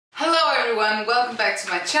everyone, welcome back to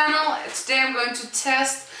my channel. Today I'm going to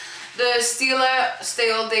test the Stila Stay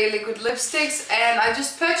All Day liquid lipsticks, and I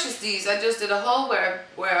just purchased these. I just did a haul where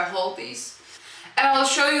I hauled these. And I will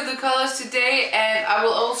show you the colors today, and I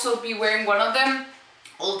will also be wearing one of them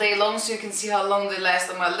all day long so you can see how long they last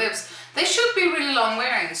on my lips. They should be really long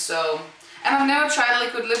wearing, so... And I've never tried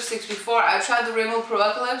liquid lipsticks before. I've tried the Rimmel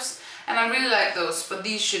Provocalypse and I really like those, but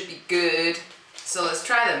these should be good. So let's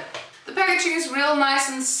try them. The packaging is real nice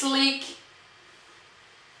and sleek.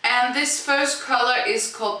 And this first color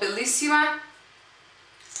is called Bellissima.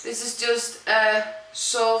 This is just a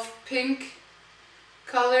soft pink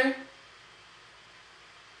color.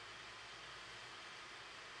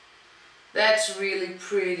 That's really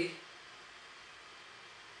pretty.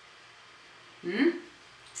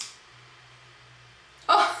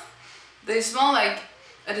 Oh, they smell like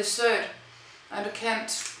a dessert. I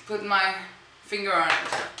can't put my finger on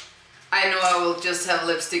it. I know I will just have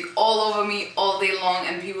lipstick all over me all day long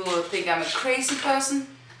and people will think I'm a crazy person.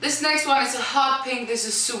 This next one is a hot pink. This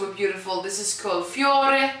is super beautiful. This is called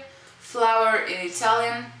Fiore, flower in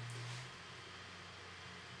Italian.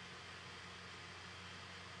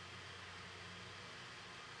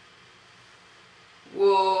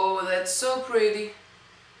 Whoa, that's so pretty.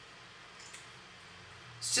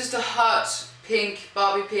 It's just a hot pink,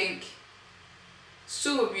 Bobby pink.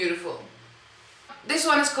 Super beautiful. This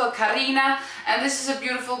one is called Carina, and this is a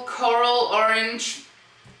beautiful coral orange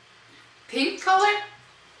pink color.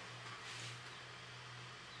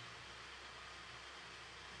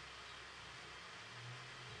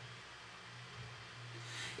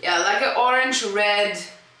 Yeah, like an orange red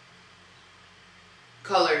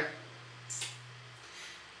color.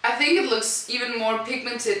 I think it looks even more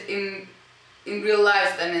pigmented in real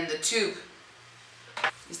life than in the tube.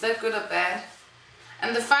 Is that good or bad?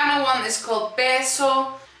 And the final one is called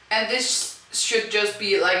Beso, and this should just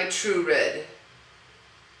be like a true red.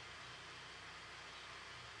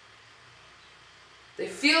 They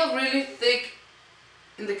feel really thick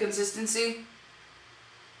in the consistency.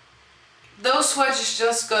 Those swatches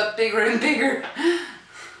just got bigger and bigger.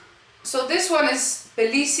 So this one is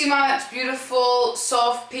Bellissima, it's beautiful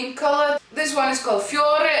soft pink color. This one is called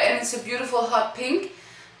Fiore and it's a beautiful hot pink.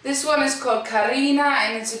 This one is called Carina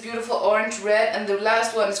and it's a beautiful orange red, and the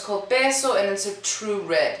last one is called Beso and it's a true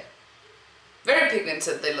red. Very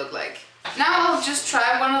pigmented they look like. Now I'll just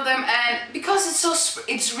try one of them, and because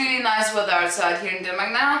it's really nice weather outside here in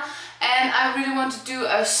Denmark now, and I really want to do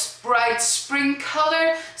a bright spring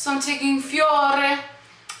color, so I'm taking Fiore,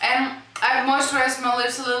 and I've moisturized my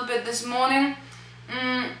lips a little bit this morning,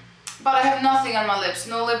 but I have nothing on my lips,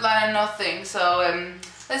 no lip liner, nothing, so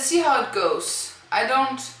let's see how it goes. I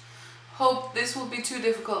don't hope this will be too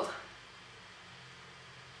difficult.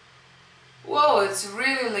 Whoa, it's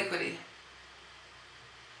really liquidy.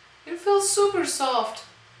 It feels super soft.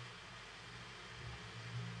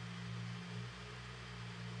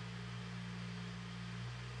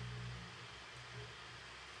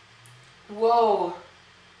 Whoa.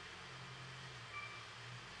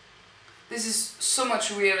 This is so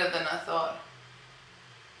much weirder than I thought.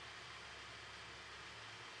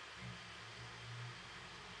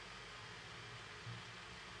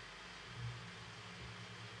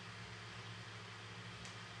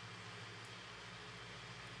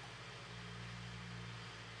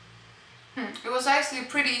 It was actually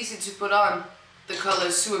pretty easy to put on. The color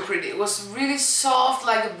is super pretty. It was really soft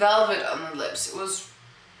like a velvet on the lips. It was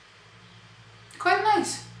quite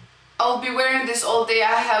nice. I'll be wearing this all day.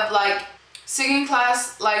 I have like singing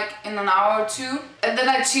class like in an hour or two, and then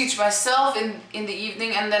I teach myself in the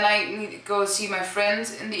evening, and then I need to go see my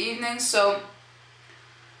friends in the evening, so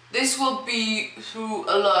this will be through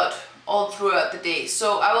a lot all throughout the day.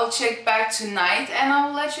 So I will check back tonight and I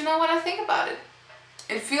will let you know what I think about it.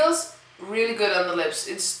 It feels really good on the lips.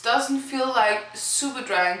 It doesn't feel like super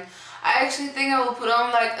drying. I actually think I will put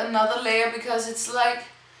on like another layer because it's like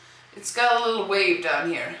it's got a little wave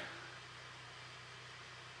down here.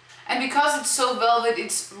 And because it's so velvet,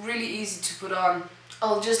 it's really easy to put on.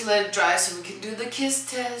 I'll just let it dry so we can do the kiss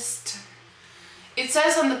test. It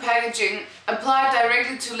says on the packaging, apply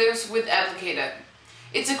directly to lips with applicator.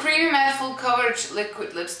 It's a creamy matte full coverage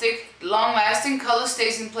liquid lipstick. Long lasting, color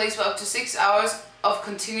stays in place for up to 6 hours of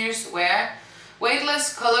continuous wear.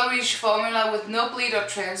 Weightless, color rich formula with no bleed or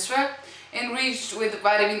transfer. Enriched with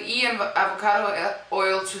vitamin E and avocado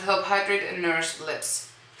oil to help hydrate and nourish the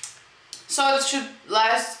lips. So it should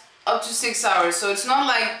last up to 6 hours. So it's not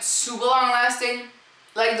like super long lasting.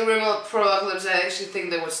 Like the Rimmel Provocalypse, I actually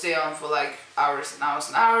think they would stay on for like hours and hours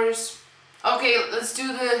and hours. Okay, let's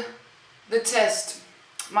do the test.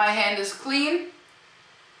 My hand is clean.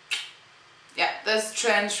 Yeah, that's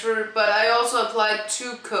transfer, but I also applied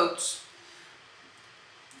 2 coats.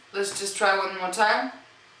 Let's just try one more time.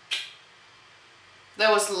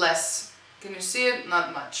 That was less. Can you see it?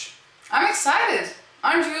 Not much. I'm excited,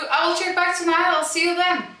 aren't you? I will check back tonight. I'll see you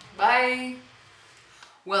then. Bye.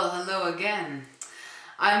 Well, hello again.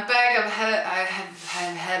 I'm back. I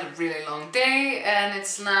have had a really long day, and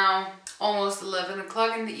it's now almost 11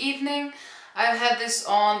 o'clock in the evening. I've had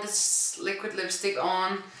this liquid lipstick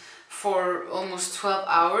on for almost 12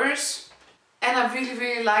 hours. And I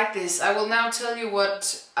really like this. I will now tell you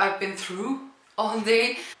what I've been through all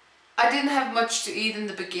day. I didn't have much to eat in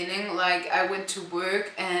the beginning. Like, I went to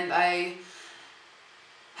work and I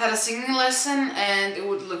had a singing lesson and it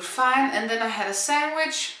would look fine. And then I had a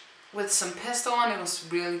sandwich with some pesto on. It was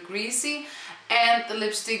really greasy. And the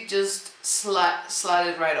lipstick just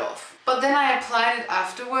slided right off. But then I applied it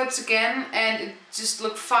afterwards again and it just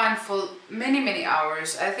looked fine for many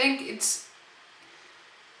hours. I think it's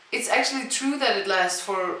actually true that it lasts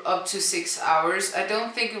for up to 6 hours. I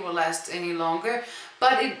don't think it will last any longer,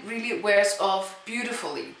 but it really wears off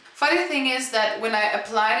beautifully. Funny thing is that when I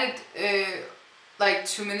applied it like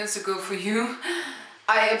 2 minutes ago for you,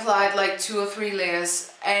 I applied like 2 or 3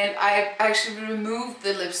 layers and I actually removed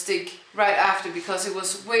the lipstick right after because it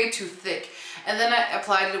was way too thick. And then I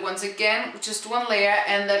applied it once again, just 1 layer,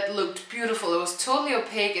 and that looked beautiful. It was totally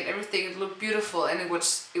opaque and everything. It looked beautiful and it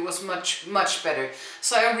was much better.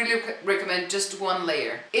 So I really recommend just 1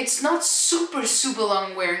 layer. It's not super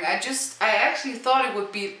long wearing. I actually thought it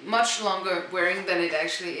would be much longer wearing than it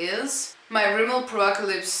actually is. My Rimmel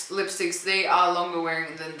Provocalypse lipsticks, they are longer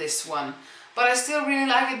wearing than this one. But I still really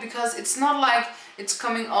like it because it's not like it's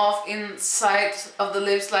coming off inside of the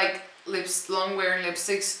lips like long wearing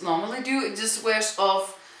lipsticks normally do. It just wears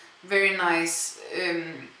off very nice.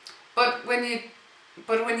 But when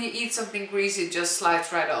you eat something greasy, it just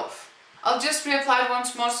slides right off. I'll just reapply it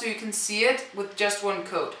once more so you can see it with just 1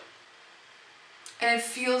 coat. And it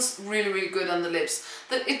feels really good on the lips.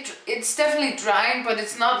 It's definitely drying, but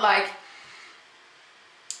it's not like,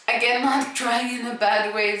 again, not drying in a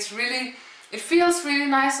bad way. It feels really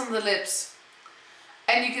nice on the lips.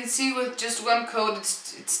 And you can see with just 1 coat,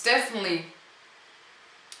 it's definitely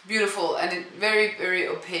beautiful and it's very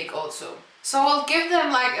opaque also. So I'll give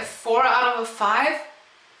them like a 4 out of a 5.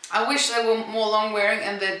 I wish they were more long wearing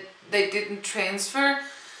and that they didn't transfer.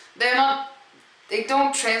 They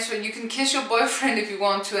don't transfer. You can kiss your boyfriend if you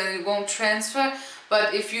want to and it won't transfer.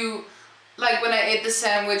 But if you, like when I ate the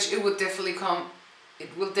sandwich, it would definitely come,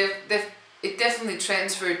 it definitely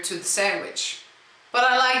transferred to the sandwich. But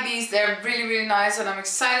I like these, they're really nice and I'm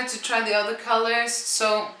excited to try the other colors.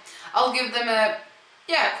 So I'll give them a,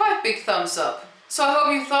 quite big thumbs up. So I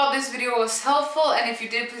hope you thought this video was helpful, and if you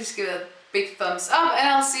did, please give it a big thumbs up, and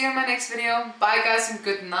I'll see you in my next video. Bye guys and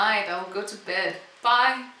good night. I'll go to bed.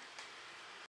 Bye.